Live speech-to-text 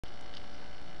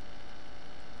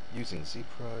Using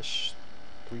Zbrush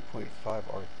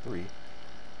 3.5r3,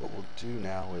 what we'll do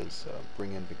now is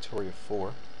bring in Victoria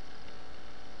 4.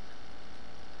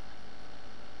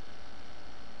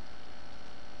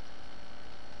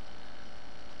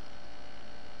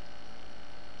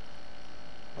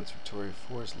 Once Victoria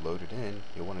 4 is loaded in,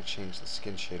 you'll want to change the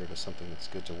skin shader to something that's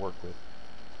good to work with.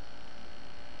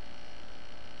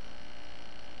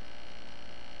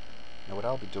 Now what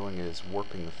I'll be doing is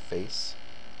warping the face,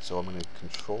 so I'm going to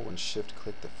Control and Shift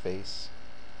click the face.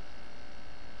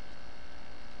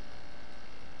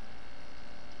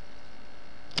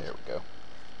 There we go.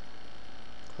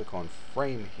 Click on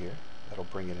frame here. That'll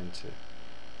bring it into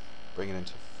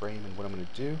frame, and what I'm going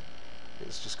to do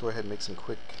is just go ahead and make some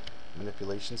quick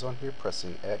manipulations on here,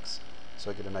 pressing X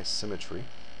so I get a nice symmetry.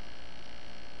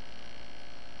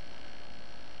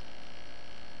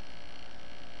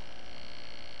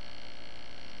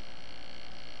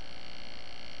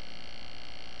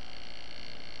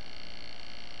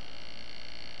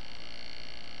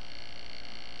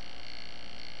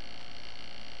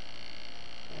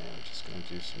 And I'm just going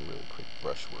to do some really quick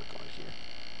brush work on here.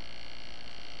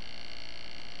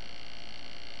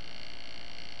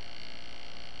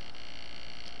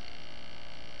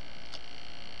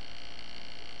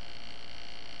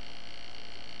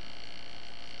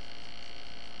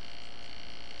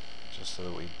 Just so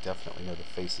that we definitely know the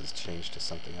face has changed to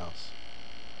something else.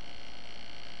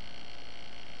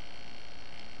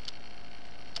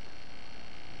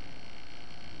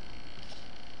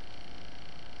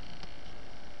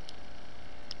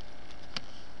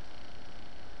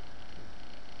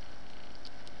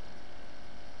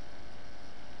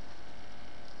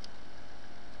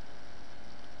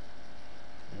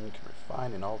 And you can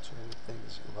refine and alter anything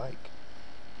as you like.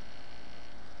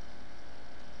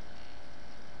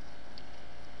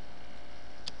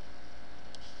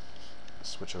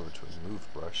 Switch over to a move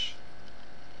brush.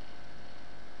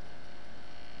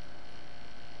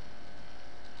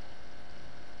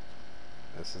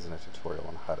 This isn't a tutorial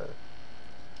on how to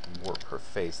warp her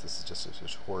face. This is just a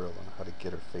tutorial on how to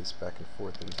get her face back and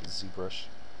forth into ZBrush,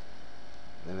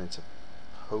 and then into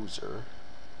Poser.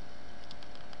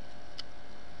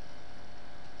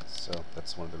 So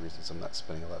that's one of the reasons I'm not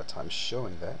spending a lot of time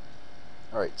showing that.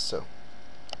 Alright, so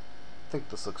I think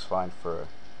this looks fine for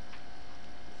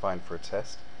a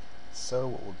test. So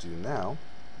what we'll do now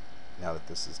that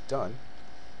this is done,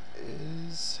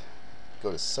 is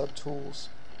go to Subtools,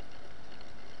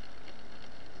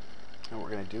 and what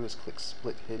we're going to do is click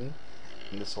Split Hidden,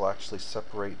 and this will actually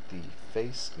separate the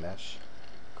face mesh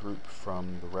group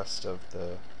from the rest of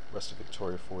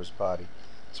Victoria 4's body.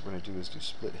 So what we're going to do is do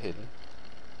Split Hidden,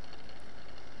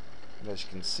 and as you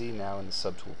can see now in the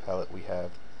subtool palette, we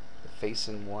have the face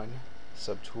in one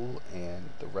subtool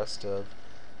and the rest of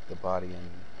the body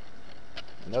in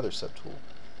another subtool.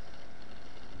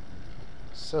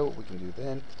 So what we can do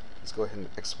then is go ahead and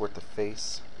export the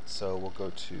face. So we'll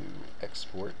go to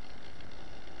Export.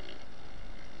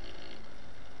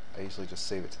 I usually just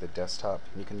save it to the desktop,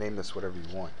 and you can name this whatever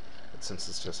you want, but since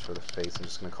it's just for the face, I'm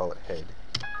just going to call it Head.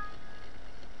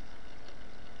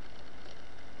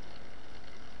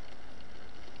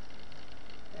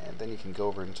 And then you can go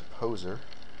over into Poser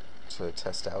to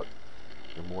test out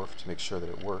your morph to make sure that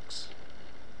it works.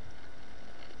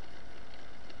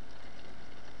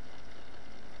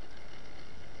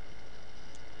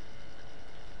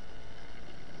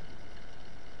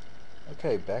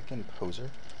 Okay, back in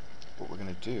Poser, what we're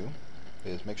going to do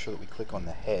is make sure that we click on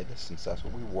the head, since that's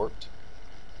what we warped.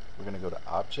 We're going to go to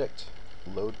Object,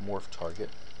 Load Morph Target.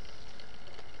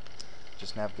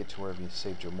 Just navigate to wherever you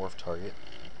saved your morph target.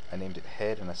 I named it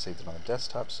Head, and I saved it on the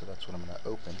desktop, so that's what I'm going to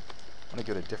open. I'm going to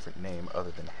give it a different name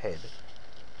other than Head.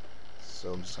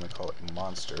 So I'm just going to call it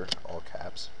Monster, all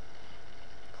caps.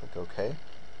 Click OK.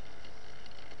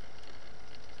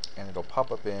 And it'll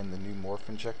pop up in the new Morph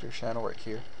Injector channel right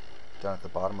here, down at the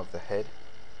bottom of the head.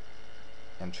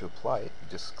 And to apply it, you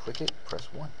just click it,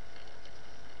 press 1.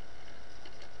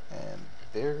 And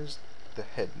there's the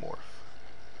head morph.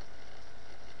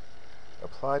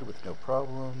 Applied with no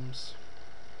problems.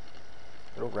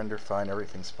 It'll render fine,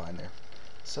 everything's fine there.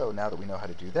 So now that we know how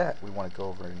to do that, we want to go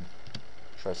over and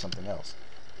try something else.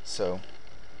 So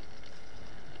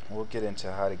we'll get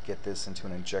into how to get this into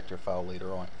an injector file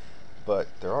later on, but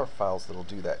there are files that'll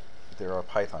do that. There are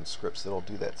Python scripts that'll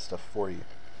do that stuff for you.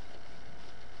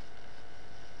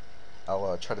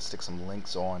 I'll try to stick some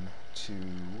links on to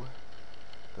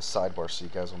the sidebar so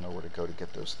you guys will know where to go to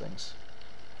get those things.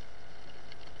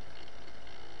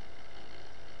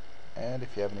 And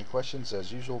if you have any questions,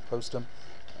 as usual, post them,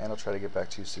 and I'll try to get back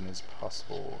to you as soon as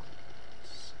possible.